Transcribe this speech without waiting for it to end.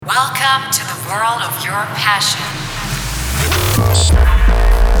Welcome to the world of your passion.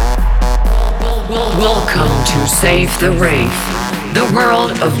 Welcome to Save the Rave, the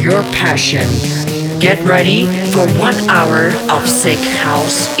world of your passion. Get ready for 1 hour of sick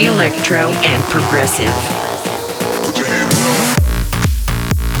house, electro, and progressive.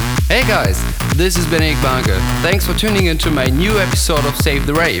 Hey guys, this is Benik Banke. Thanks for tuning into my new episode of Save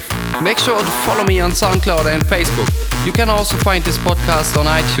the Rave. Make sure to follow me on SoundCloud and Facebook. You can also find this podcast on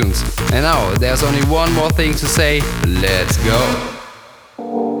iTunes. And now, there's only one more thing to say. Let's go.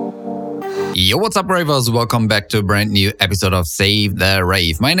 Yo, what's up, ravers? Welcome back to a brand new episode of Save the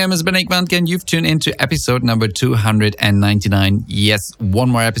Rave. My name is Benik Banke and you've tuned into episode number 299. Yes, one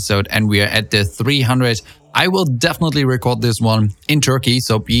more episode and we are at the 300. I will definitely record this one in Turkey,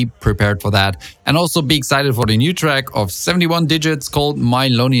 so be prepared for that. And also be excited for the new track of 71 Digits called My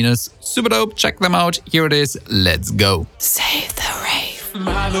Loneliness. Super dope, check them out. Here it is, let's go. Save the Rave.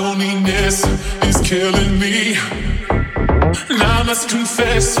 My loneliness is killing me. Now I must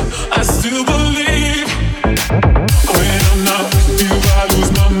confess, I still believe. When I'm not with you, I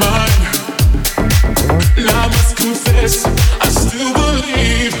lose my mind. Now I must confess, I still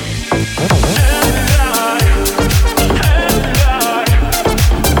believe.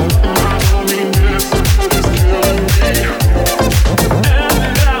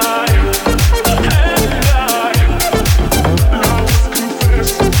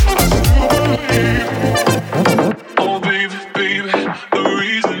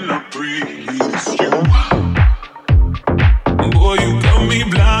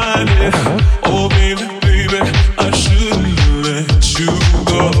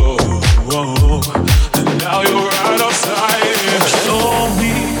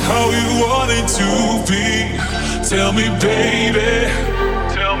 Tell me, baby,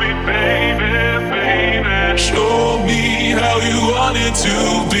 baby. Show me how you want it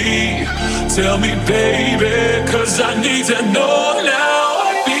to be. Tell me, baby, cause I need to know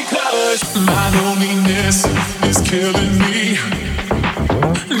now. Because my loneliness is killing me.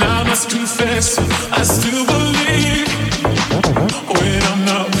 Now I must confess, I still believe. When I'm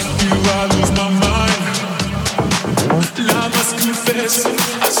not with you, I lose my mind. Now I must confess,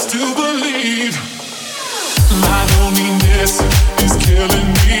 I still believe. My loneliness is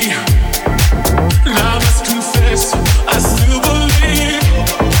killing me. Now I must confess, I still believe.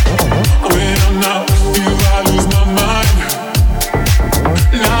 When I'm not with you, I lose my mind.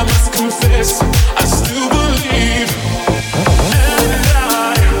 Now I must confess, I still believe.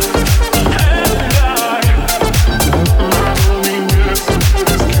 My loneliness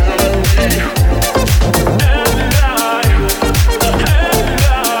is killing me.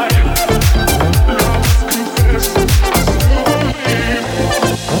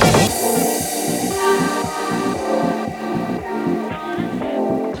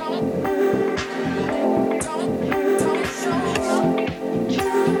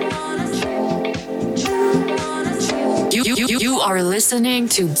 You are listening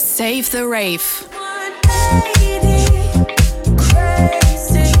to Save the Rave.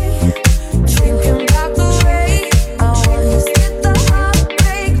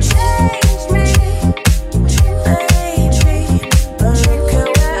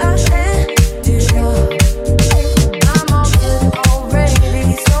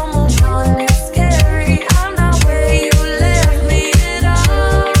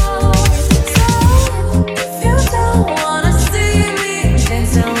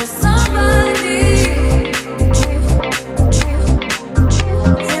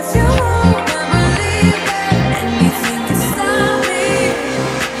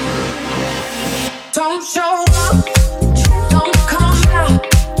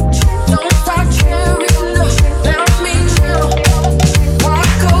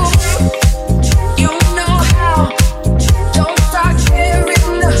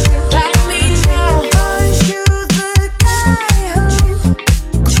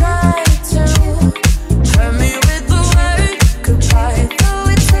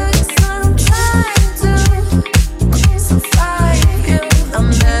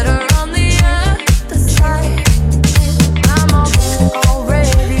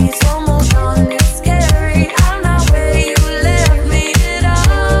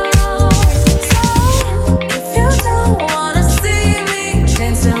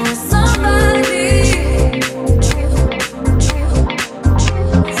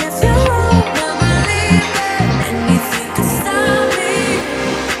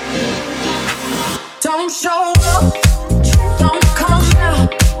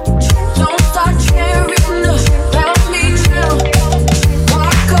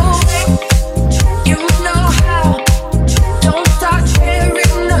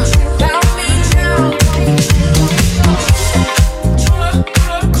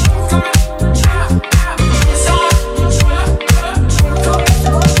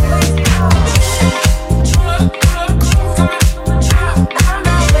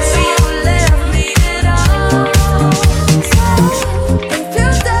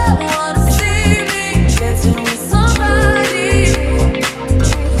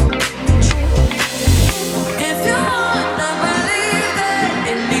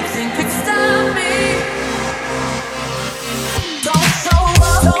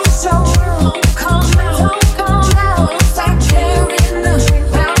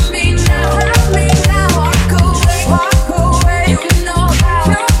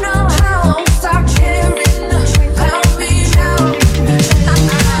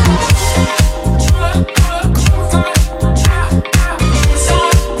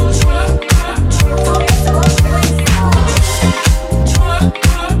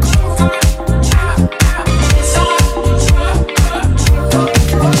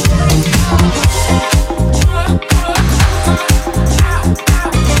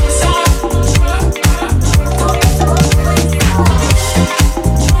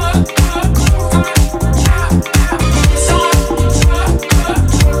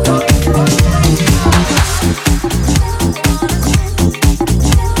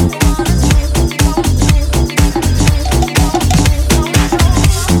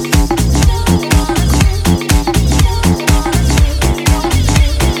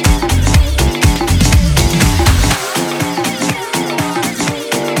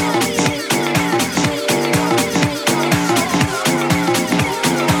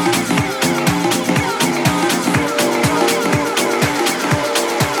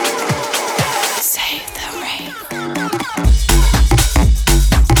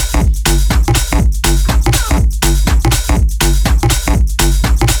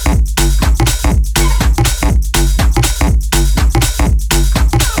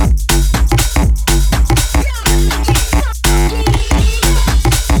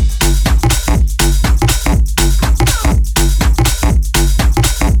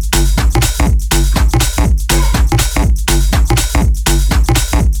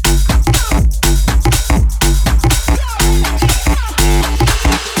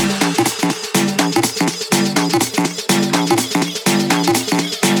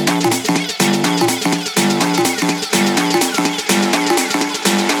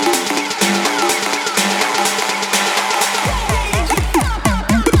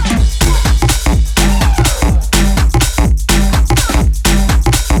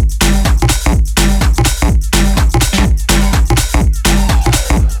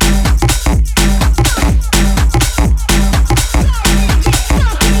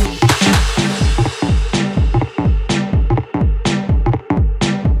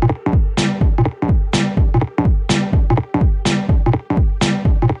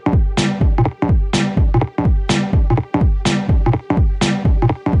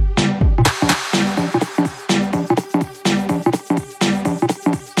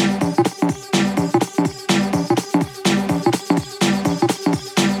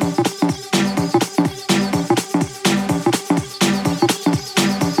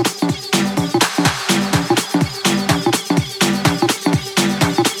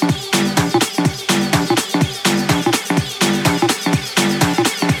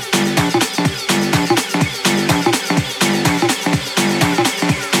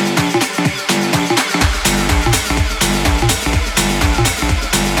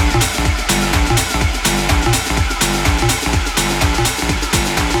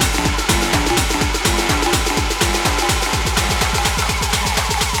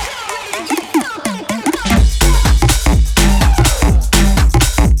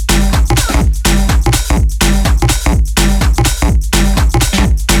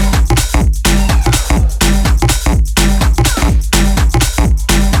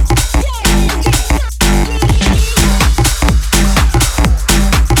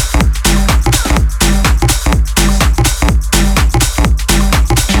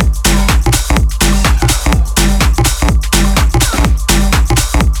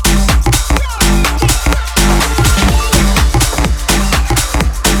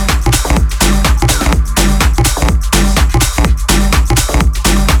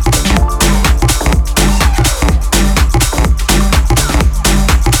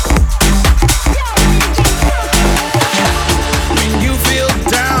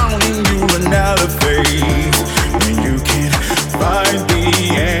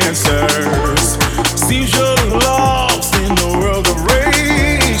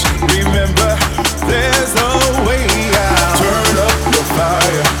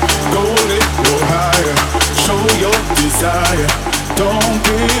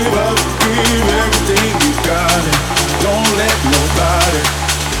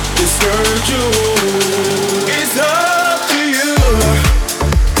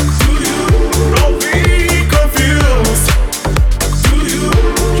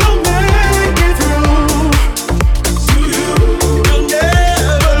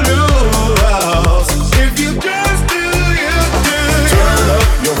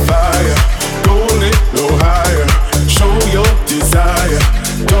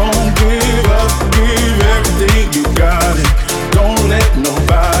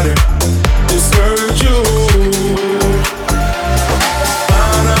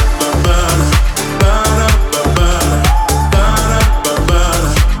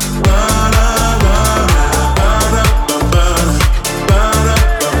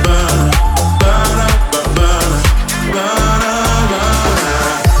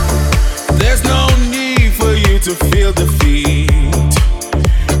 to feel defeat,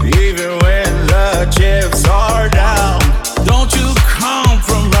 even when the chips are down. Don't you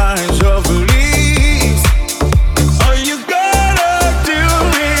compromise your beliefs, or you gotta do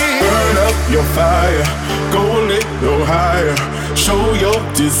it. Burn up your fire, go a little higher, show your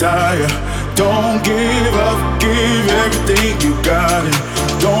desire. Don't give up, give everything you got it.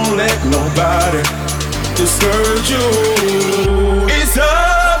 Don't let nobody discourage you. It's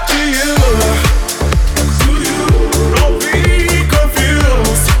up to you. Do you? Don't be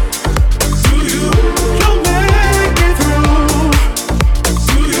confused. Do you? You'll make it through.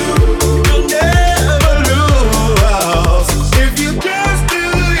 Do you? You'll never lose if you just do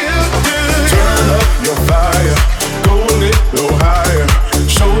you. Turn up your fire, go a little higher,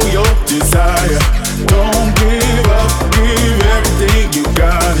 show your desire. Don't give up, give everything you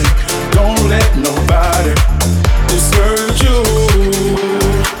got it. Don't let nobody discourage you.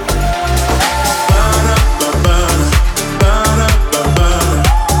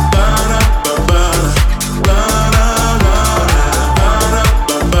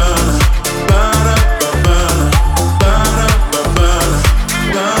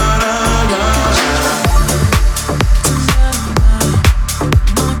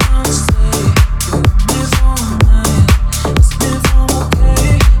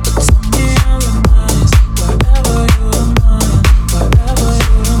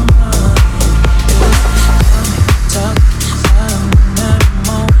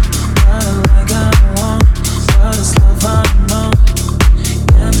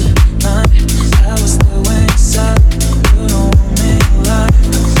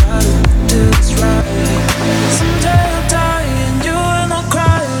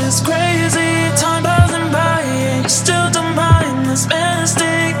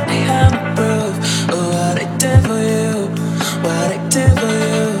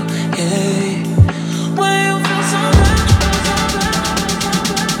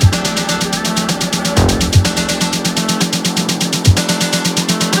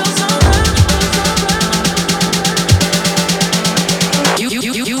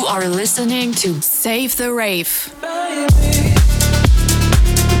 Listening to Save the Rave.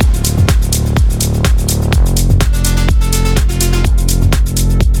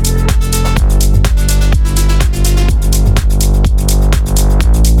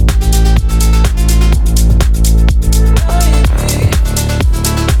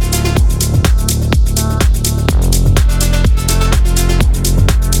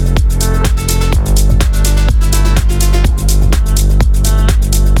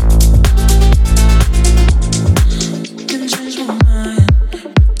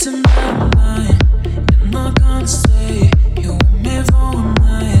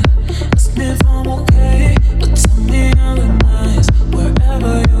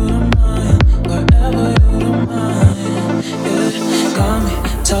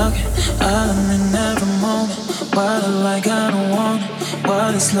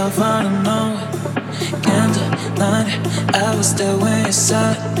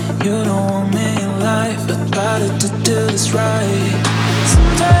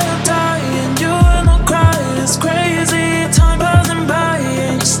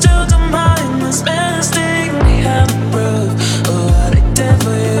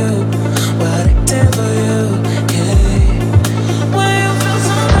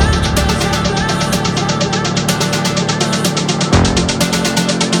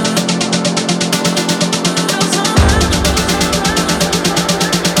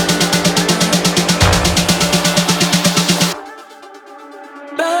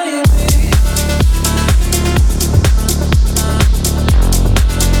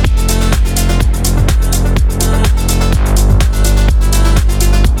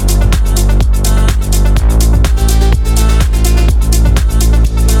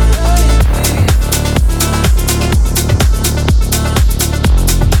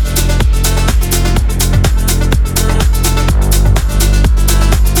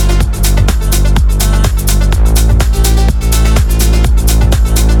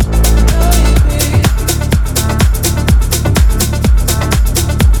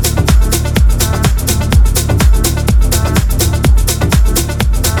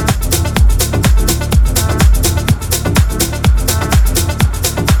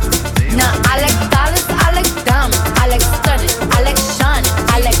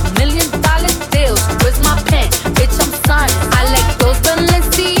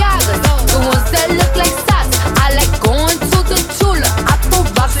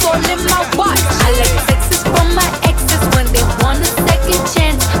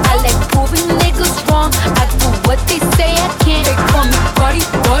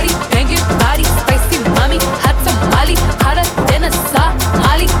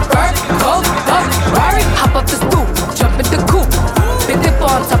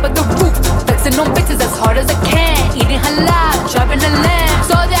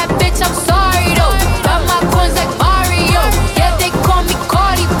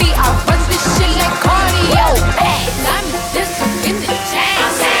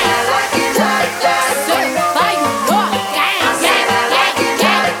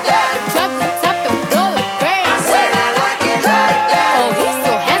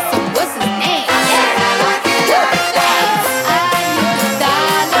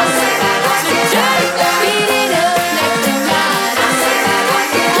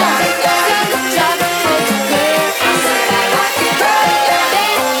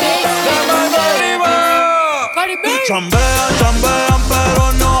 Chambean, chambean,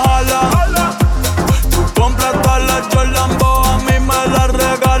 pero no jalan. Tú compras todas las Jordan, a mí me las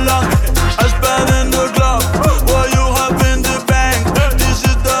regalan. I spend in the club, what you have in the bank. This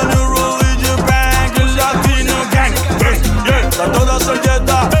is the new religion bank, el latino gang. Yeah, está toda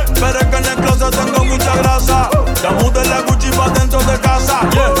servieta, pero es que en el closet tengo mucha grasa. Ya mudé la Gucci pa' dentro de casa.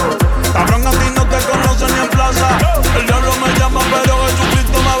 Yeah, cabrón, a ti no te conocen ni en plaza. El diablo me llama, pero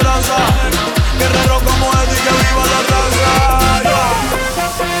Jesucristo me abraza. Guerrero como Eddie, que viva la raza. Yeah.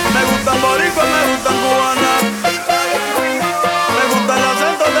 Me gustan boricua, me gustan cubana. Me gusta el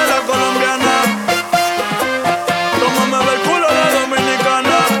acento de la colombiana. Cómo me ve el culo la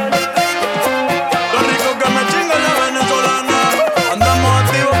dominicana. Lo rico que me chinga la venezolana. Andamos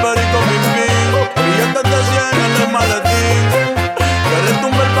activos, perico, pim, pim. Billetes de 100 en el maletín. Que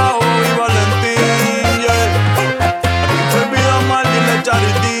retumbe el bajo y Valentín, yeah. Aquí prohibida mal y le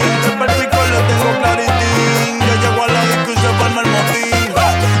charitín. Se perpico le tengo claritín. Yo llego a la disco y se forma el motín.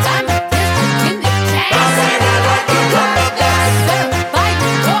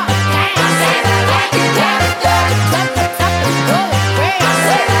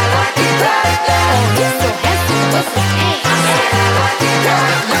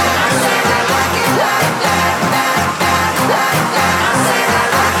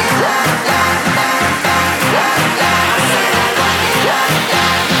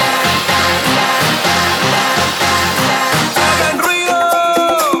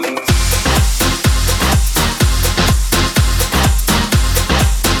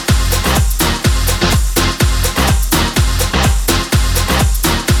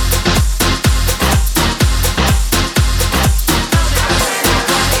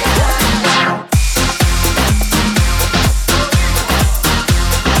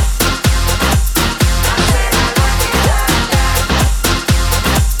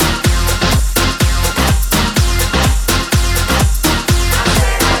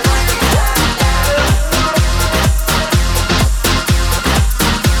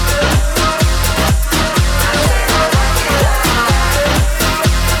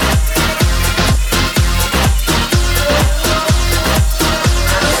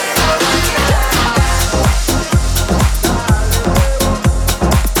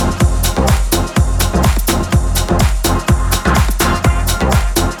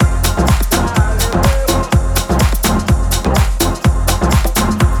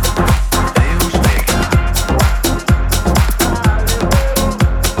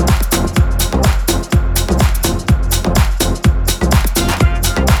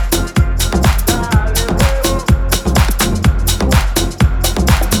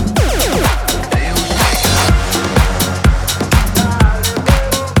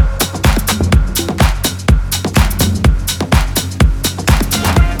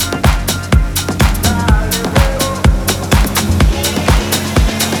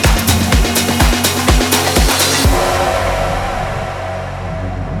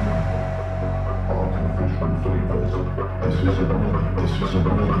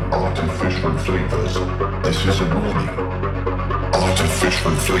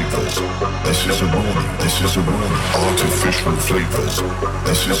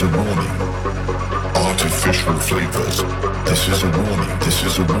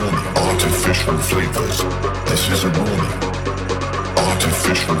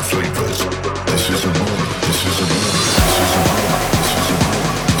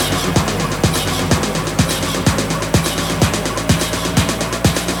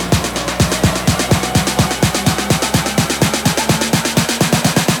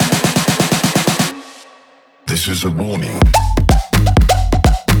 This is a warning.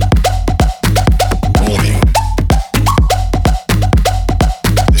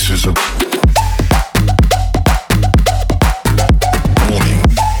 This is a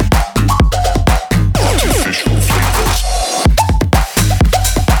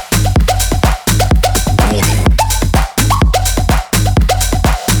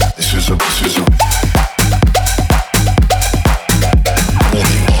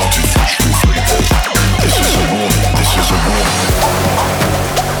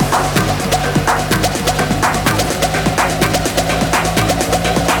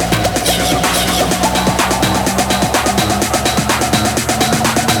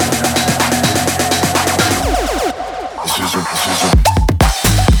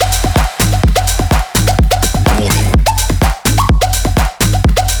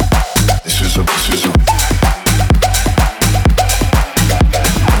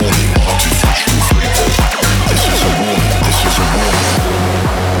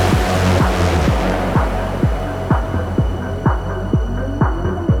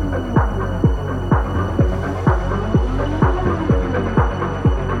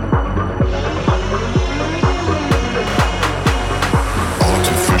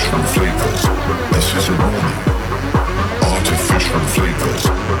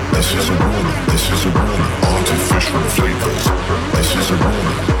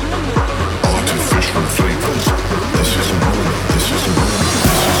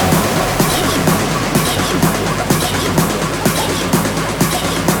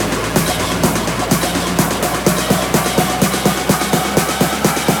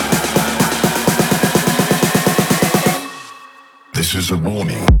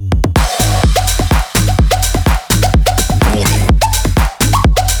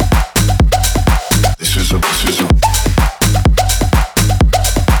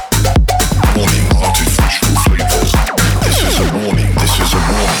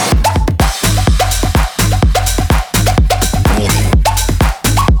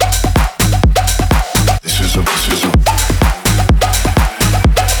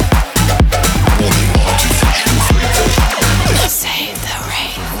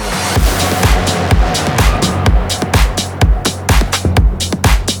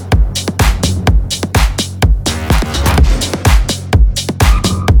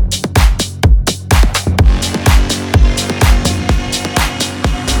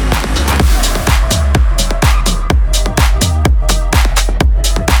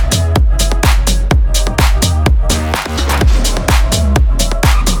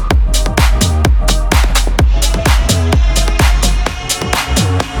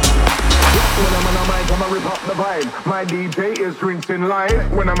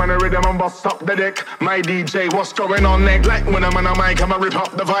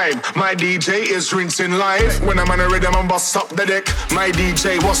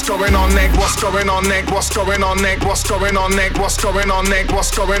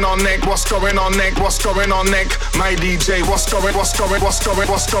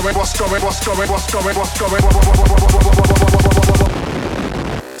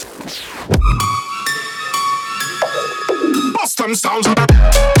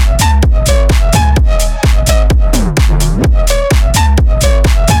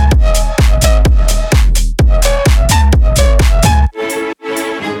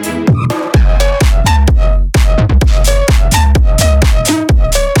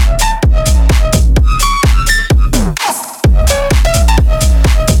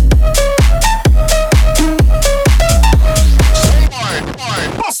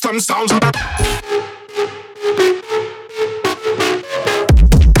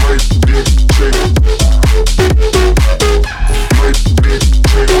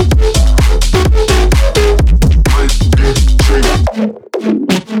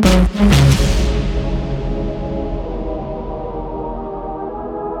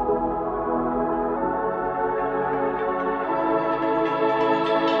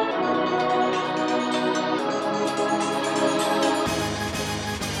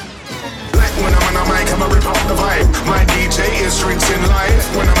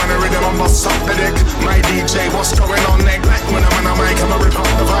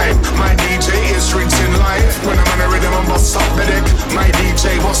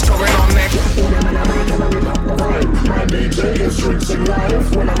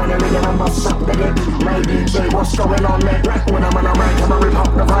My DJ, what's going on next? Like when I'm on a mic, I'ma rip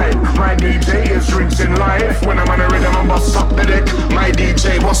up the vibe. My DJ is rinsing live. When I'm on a rhythm, I'm bust up the deck. My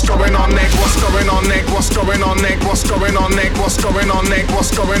DJ, what's going on next? What's going on next? What's going on next? What's going on next? What's going on next?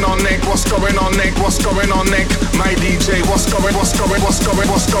 What's going on next? What's going on next? What's going on next? My DJ, what's going?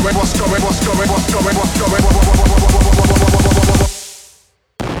 Bust them sounds.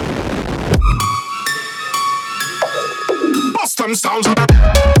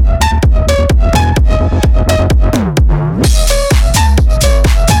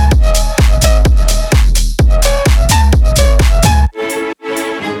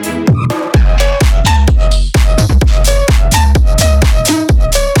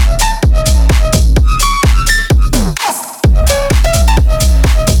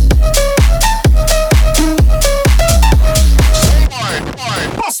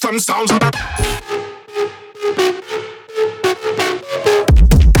 Sounds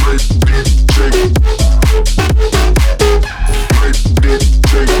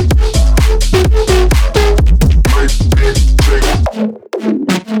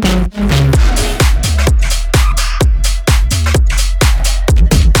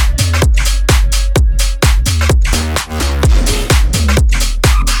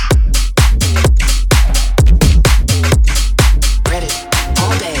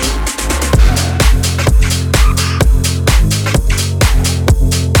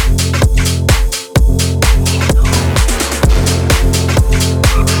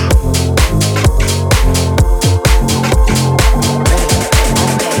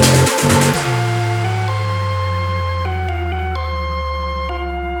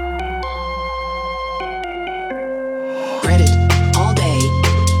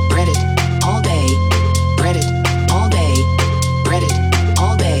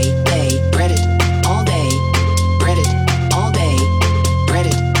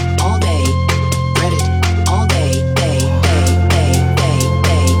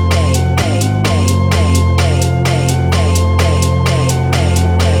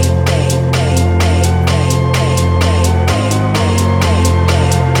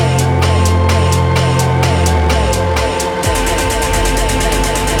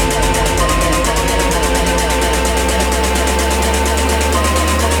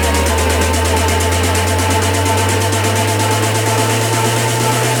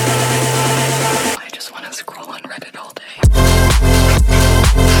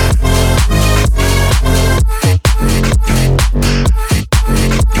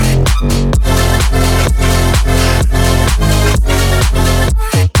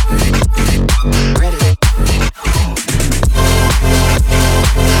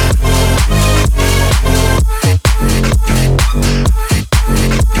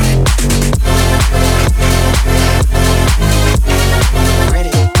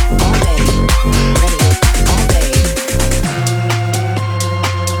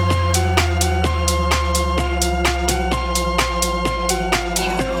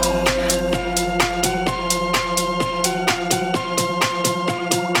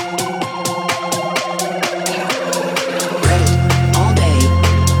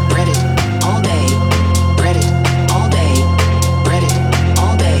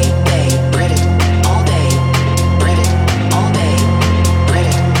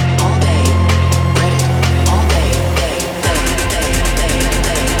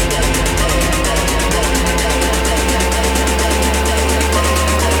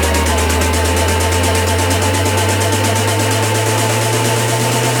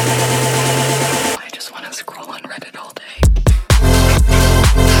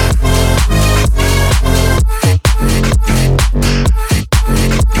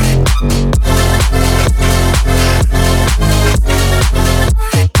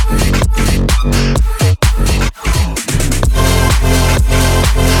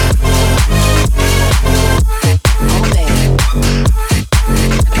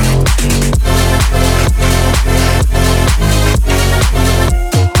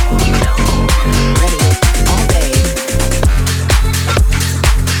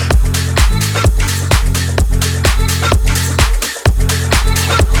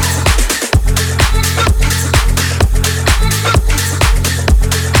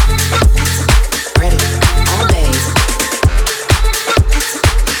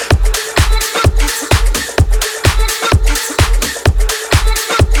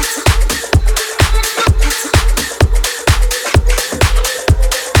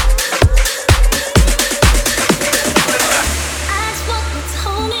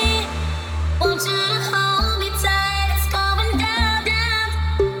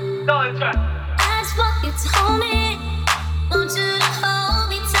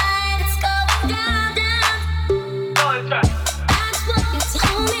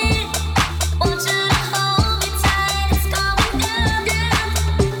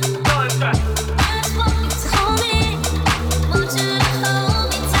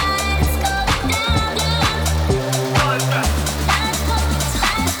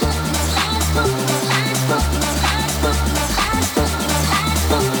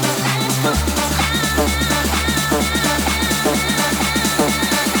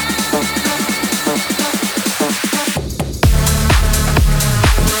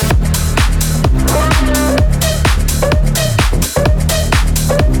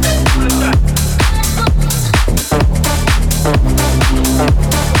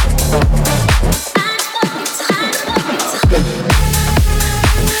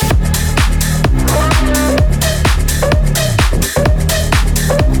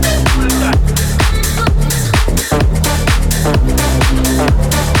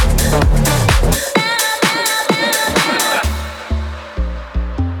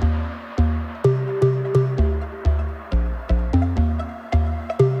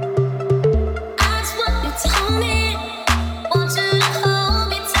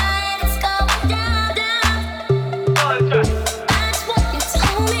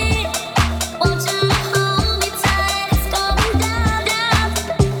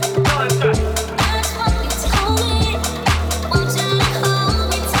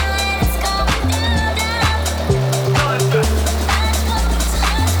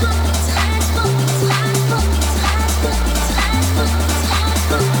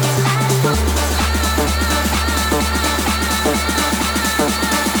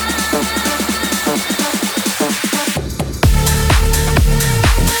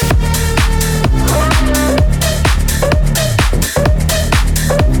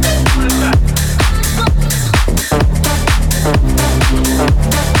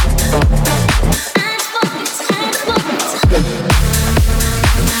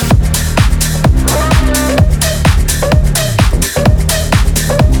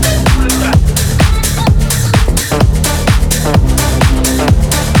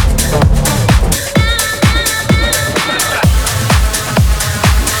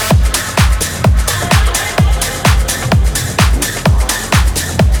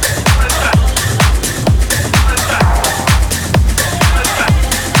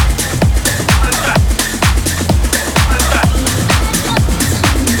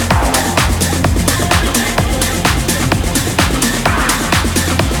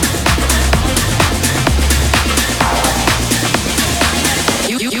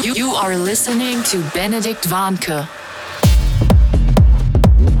are listening to Benedict Warnke.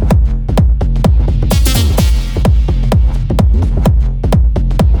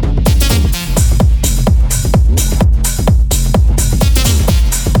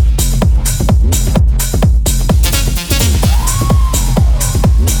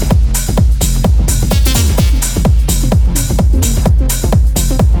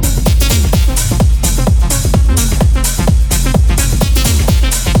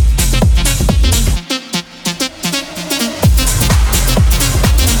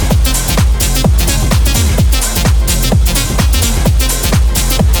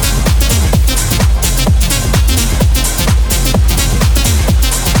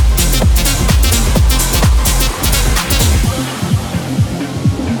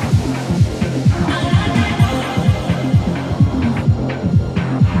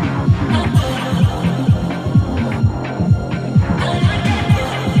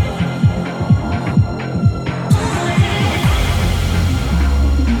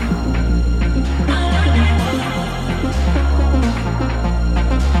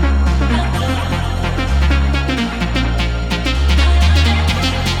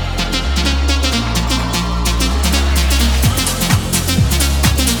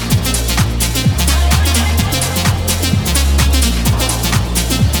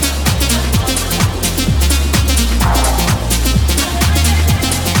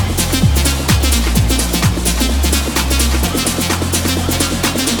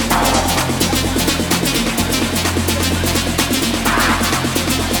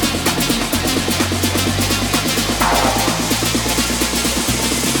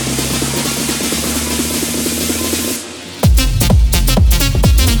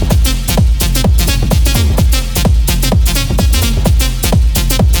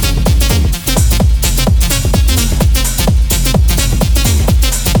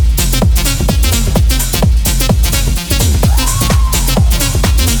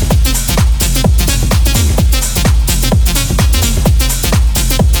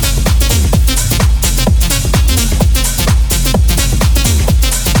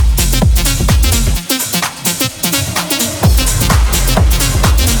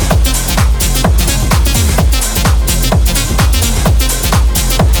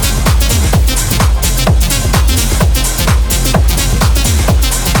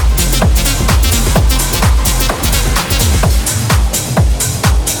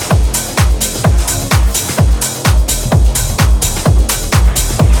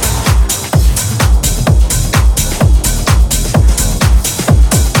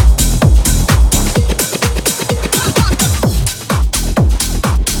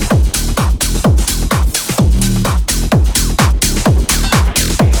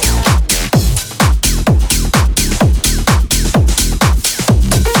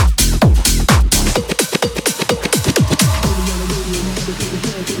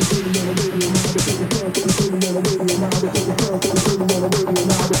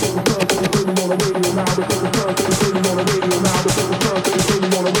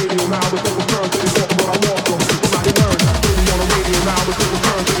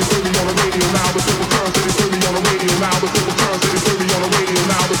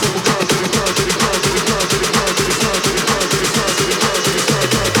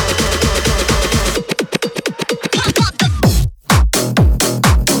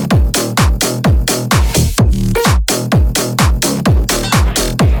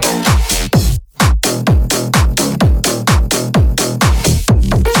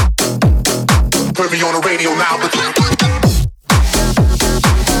 Heard me on the radio now.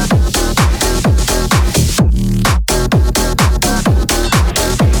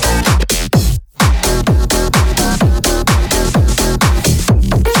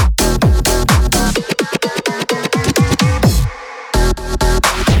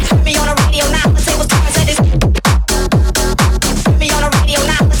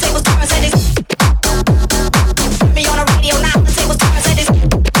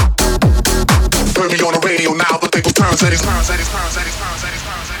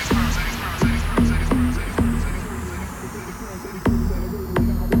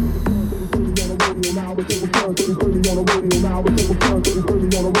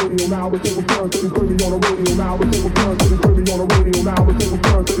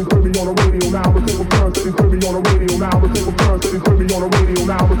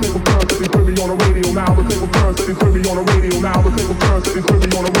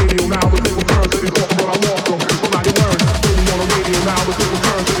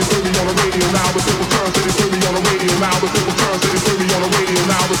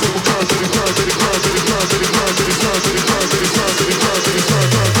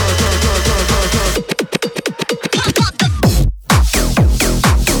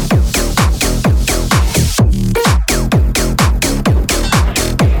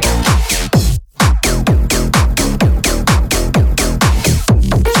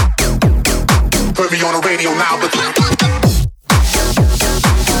 Heard me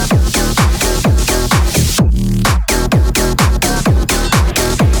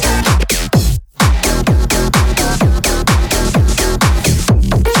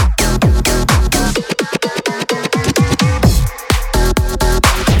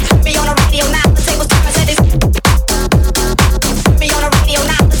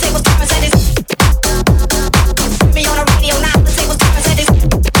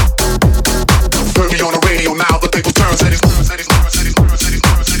on the radio now, the people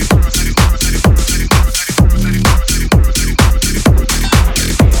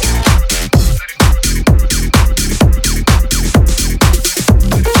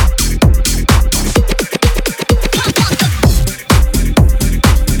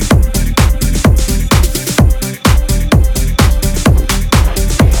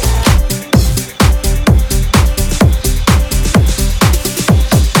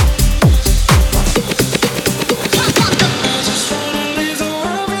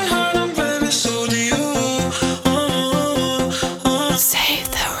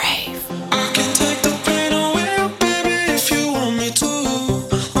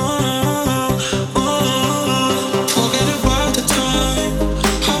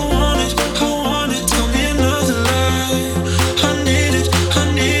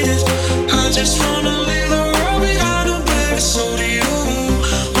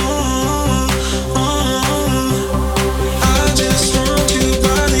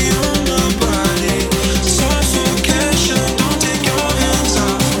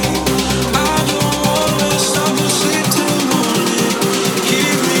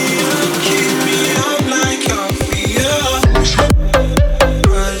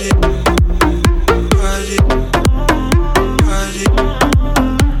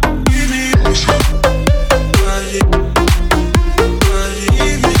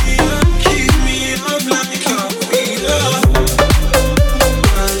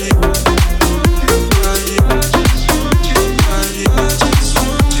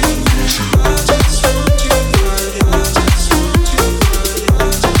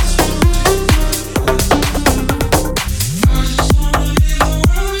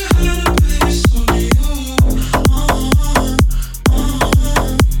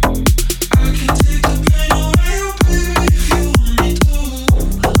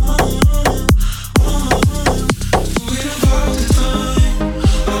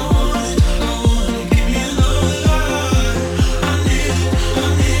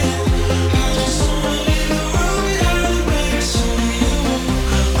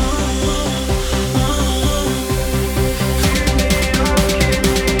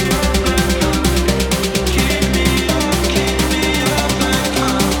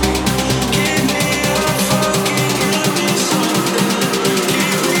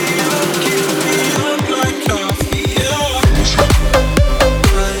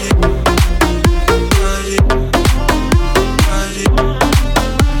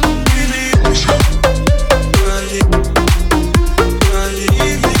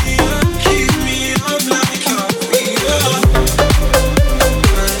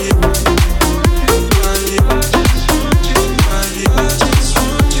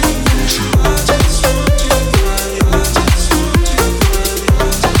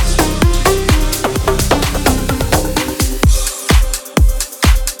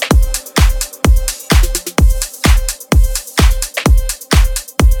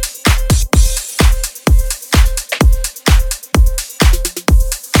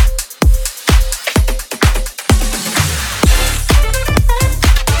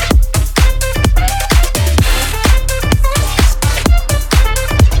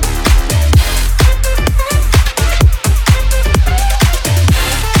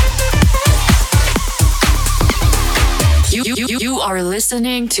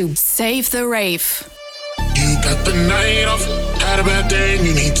listening to Save the Rave. You got the night off, had a bad day and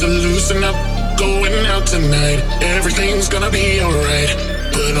you need to loosen up. Going out tonight, everything's gonna be alright.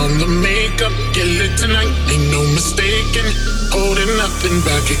 Put on the makeup, get lit tonight, ain't no mistaking. Holding nothing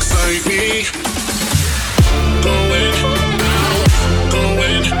back, excite me. Going out,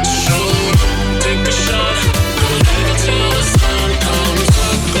 going to show. Take a shot, go live till the sun comes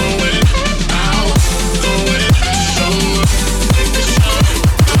up. Going out, going to show. Take a shot,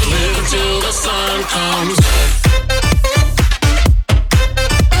 go live till the sun comes up.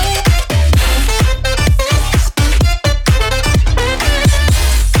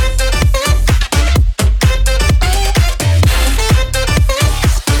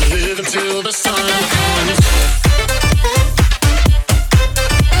 Till the sun comes up.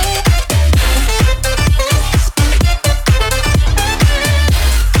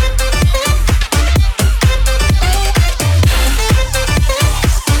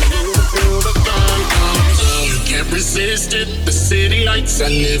 You can't resist it, the city lights. I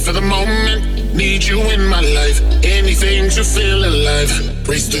live for the moment, need you in my life. Anything to feel alive.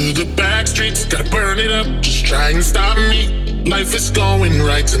 Race through the back streets, gotta burn it up. Just try and stop me. Life is going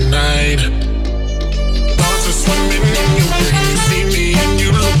right tonight. Thoughts are swimming in your brain. You see me and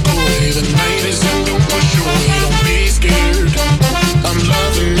you look away. The night is young, don't push away. Don't be scared. I'm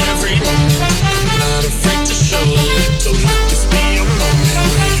loving every moment. I'm not afraid to show it. So let this be a moment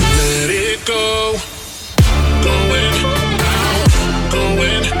where you let it go. Going out,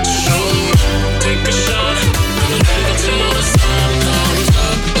 going to show. Take a shot, live until the sun comes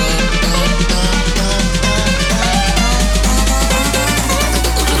up.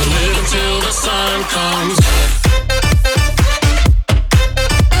 Till the sun comes up.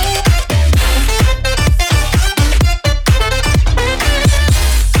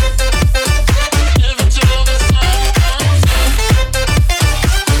 Live until the sun comes up.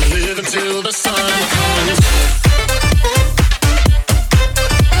 Live until the sun comes up.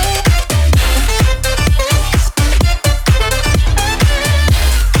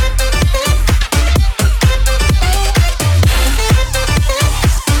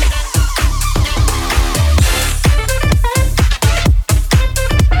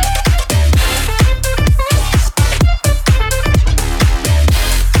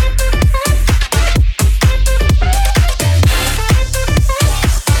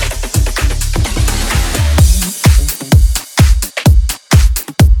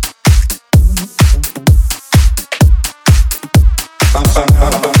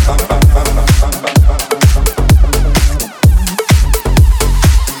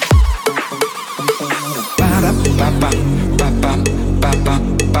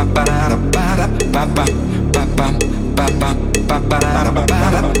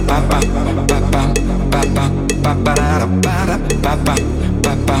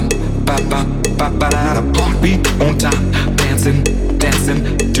 Heartbeat on time, dancing,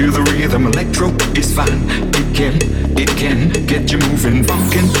 dancing to the rhythm. Electro is fine, it can get you moving.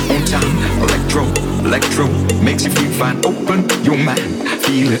 Funkin' on time, electro makes you feel fine. Open your mind,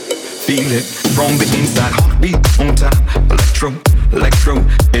 feel it from the inside. Heartbeat on time, electro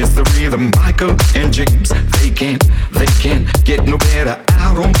is the rhythm. Michael and James, they can't get no better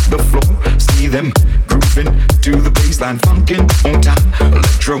out on the floor. See them grooving to the baseline. Funkin' on time,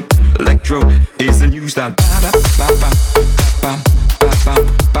 electro is the new style.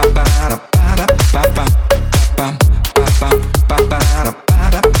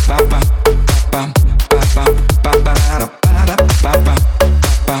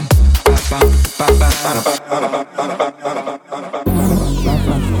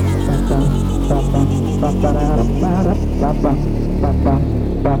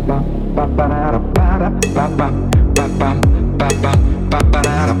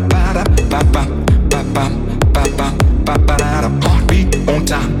 Heartbeat on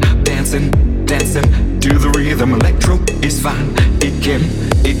time, dancing to the rhythm. Electro is fine, it can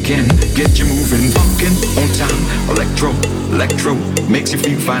get you moving. Funkin' on time, electro makes you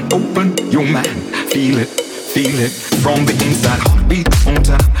feel fine. Open your mind, feel it from the inside. Heartbeat on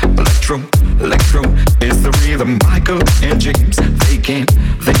time, electro is the rhythm. Michael and James, they can't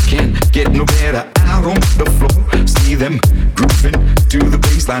get no better out on the floor. See them grooving to the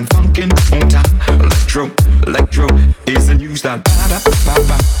baseline. Funkin' on time, electro is the new style.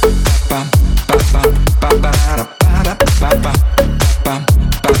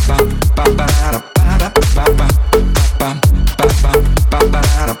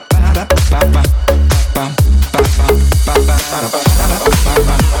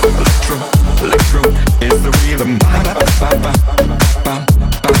 Electro is the rhythm.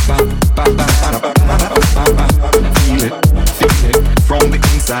 Feel it from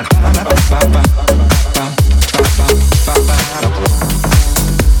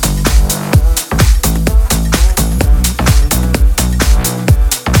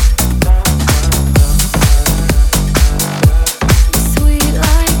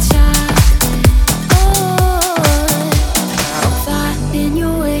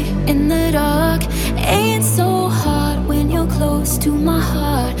light in the dark. Ain't so hard when you're close to my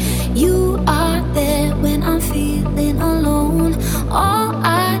heart. You are there when I'm feeling alone. All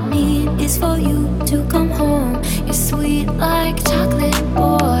I need is for you to come home. You're sweet like chocolate,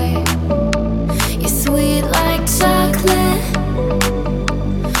 boy. You're sweet like chocolate.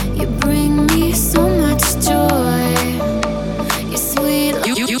 You bring me so much joy. You're sweet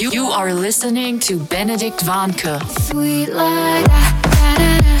like You are listening to Benedict Vanke. Sweet like da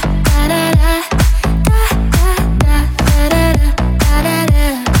da da da da da.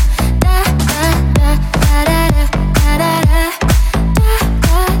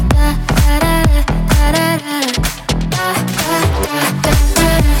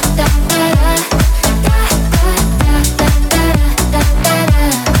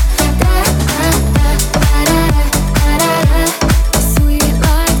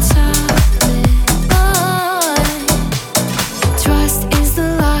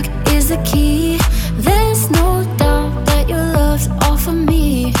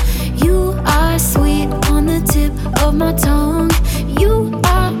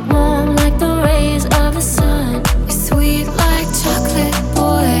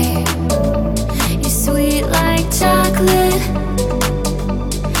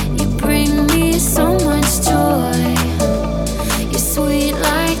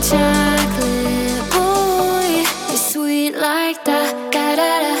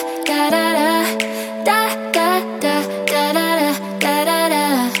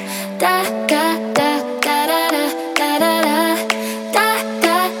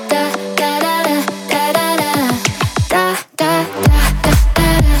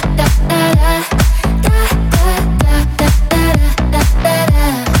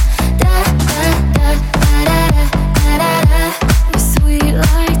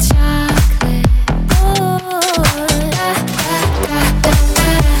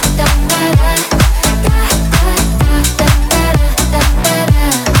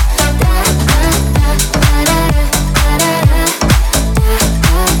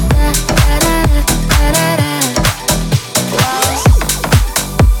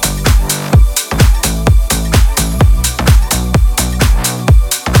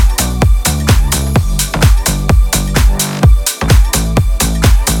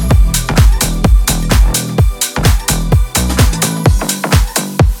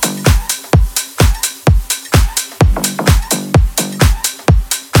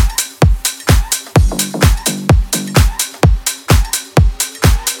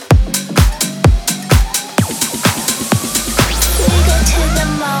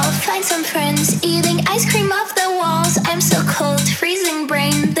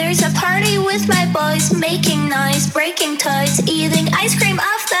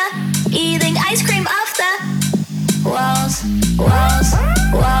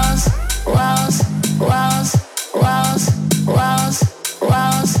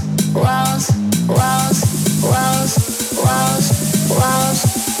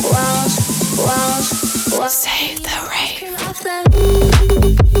 Save the rave.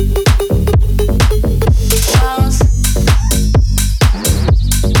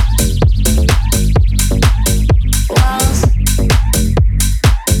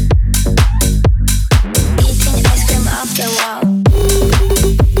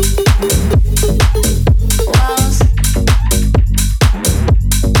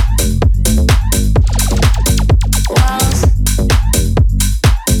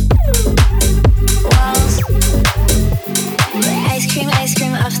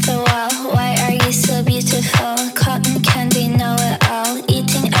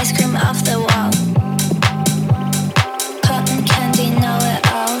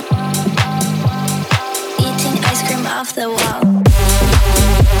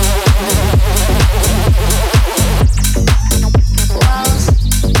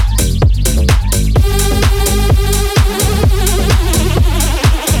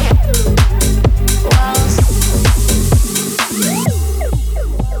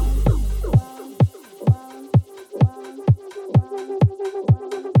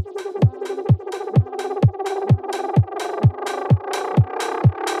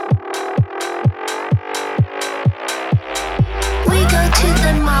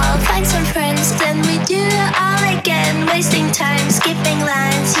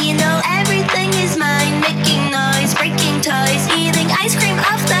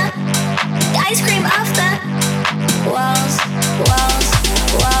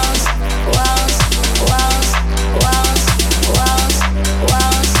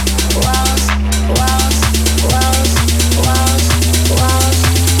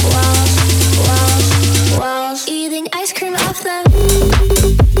 Eating ice cream off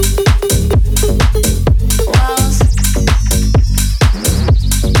the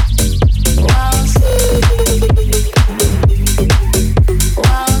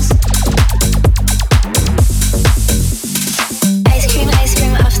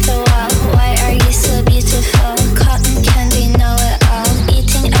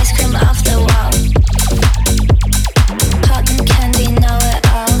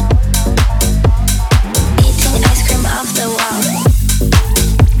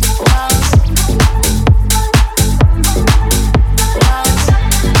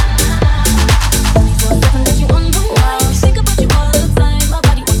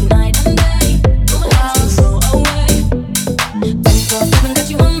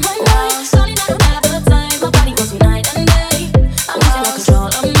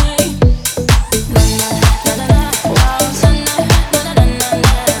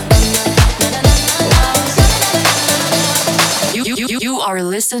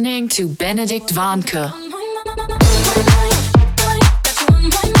listening to Benedict Vanke.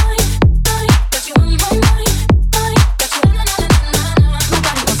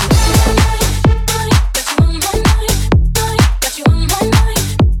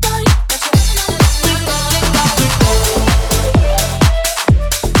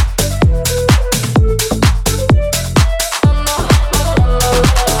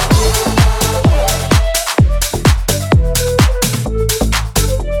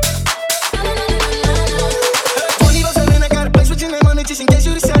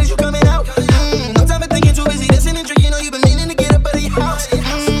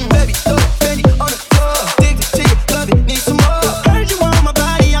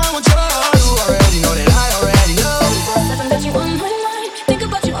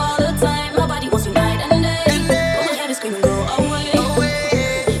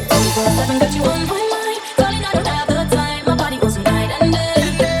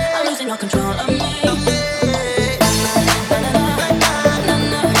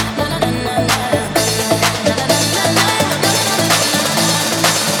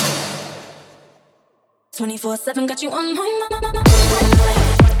 Got you on my mind,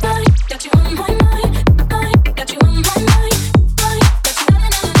 got you on my mind, got you on my mind, got you on my mind,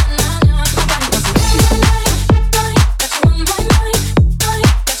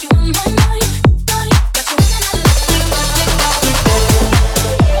 got you on my mind.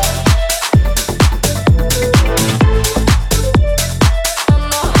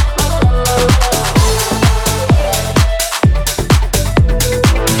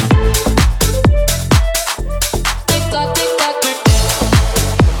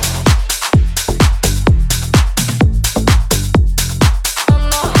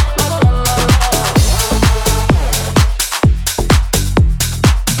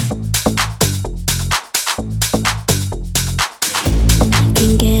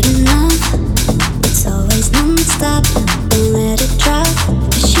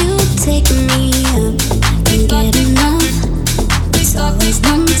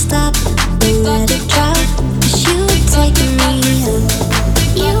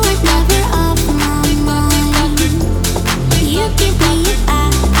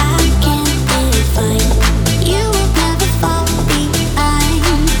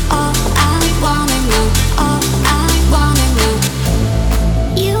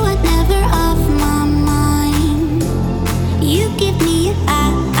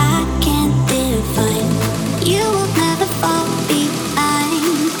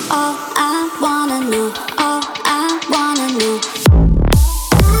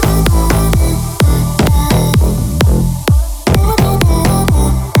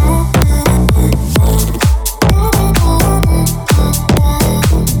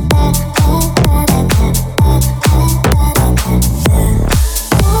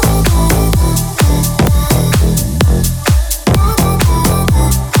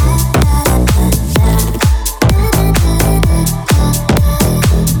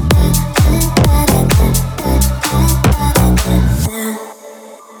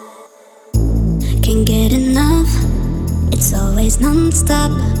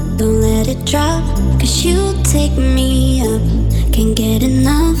 Non-stop, don't let it drop, 'cause you take me up. Can't get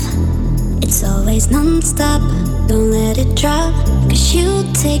enough. It's always non-stop, don't let it drop, 'cause you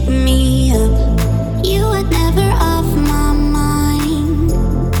take me up. You are never off my mind.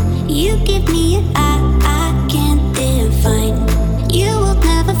 You give me a I can't define. You will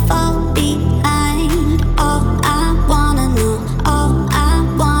never fall behind. All I wanna know, all I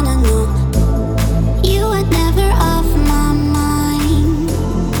wanna know. You are never off my mind.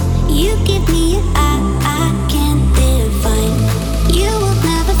 You give me a I can't define. You will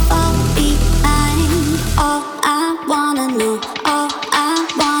never fall behind. All I wanna know, all I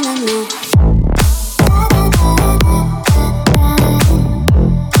wanna know.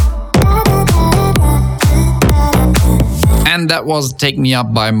 And that was Take Me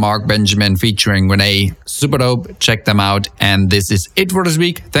Up by Mark Benjamin featuring Renee. Super dope. Check them out. And this is it for this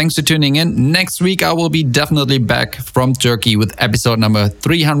week. Thanks for tuning in. Next week, I will be definitely back from Turkey with episode number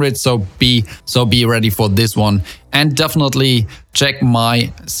 300. So be ready for this one. And definitely check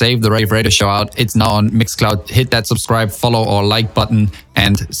my Save the Rave radio show out. It's now on Mixcloud. Hit that subscribe, follow, or like button.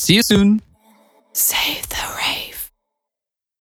 And see you soon. Save the